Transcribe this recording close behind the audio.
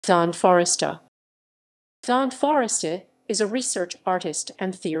Foresta. Foresta is a research artist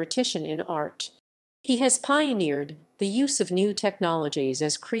and theoretician in art. He has pioneered the use of new technologies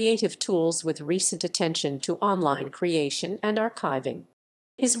as creative tools with recent attention to online creation and archiving.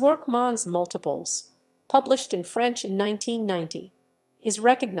 His work Mondes Multiples, published in French in 1990, is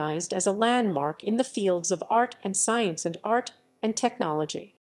recognized as a landmark in the fields of art and science and art and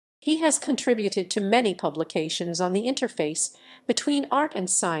technology. He has contributed to many publications on the interface between art and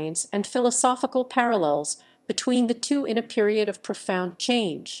science and philosophical parallels between the two in a period of profound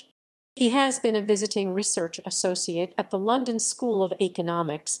change. He has been a visiting research associate at the London School of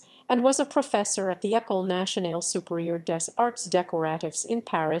Economics and was a professor at the Ecole Nationale Supérieure des Arts Décoratifs in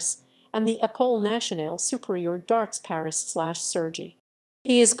Paris and the Ecole Nationale Supérieure d'Arts Paris/Cergy.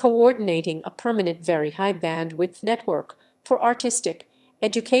 He is coordinating a permanent very high bandwidth network for artistic,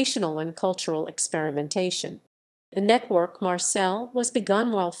 educational and cultural experimentation. The network MARCEL was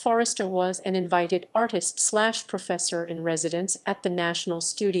begun while Foresta was an invited artist/professor in residence at the National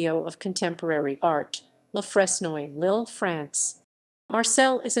Studio of Contemporary Art, Le Fresnoy, Lille, France.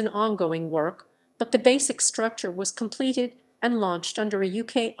 MARCEL is an ongoing work, but the basic structure was completed and launched under a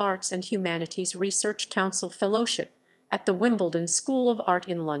UK Arts and Humanities Research Council Fellowship at the Wimbledon School of Art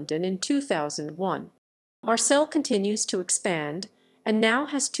in London in 2001. MARCEL continues to expand and now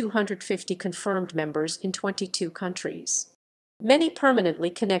has 250 confirmed members in 22 countries. Many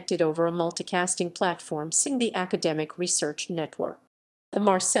permanently connected over a multicasting platform sing the Academic Research Network. The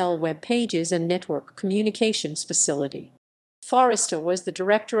MARCEL web pages and network communications facility. Foresta was the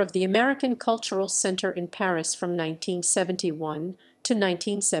director of the American Cultural Center in Paris from 1971 to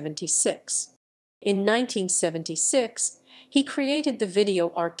 1976. In 1976, he created the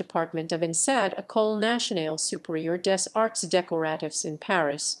video art department of INSAD Ecole Nationale Supérieure des Arts Décoratifs in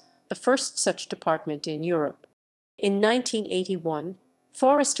Paris, the first such department in Europe. In 1981,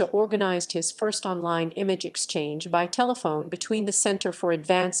 Foresta organized his first online image exchange by telephone between the Center for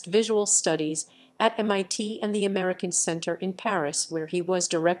Advanced Visual Studies at MIT and the American Center in Paris, where he was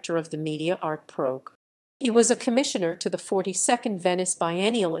director of the Media Art Program. He was a commissioner to the 42nd Venice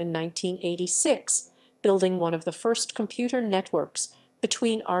Biennial in 1986, building one of the first computer networks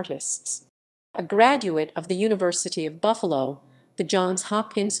between artists. A graduate of the University of Buffalo, the Johns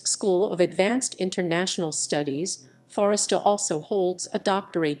Hopkins School of Advanced International Studies, Foresta also holds a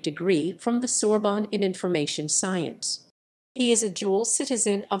doctorate degree from the Sorbonne in Information Science. He is a dual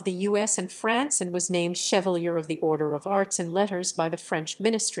citizen of the US and France and was named Chevalier of the Order of Arts and Letters by the French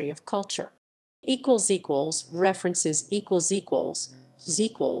Ministry of Culture. References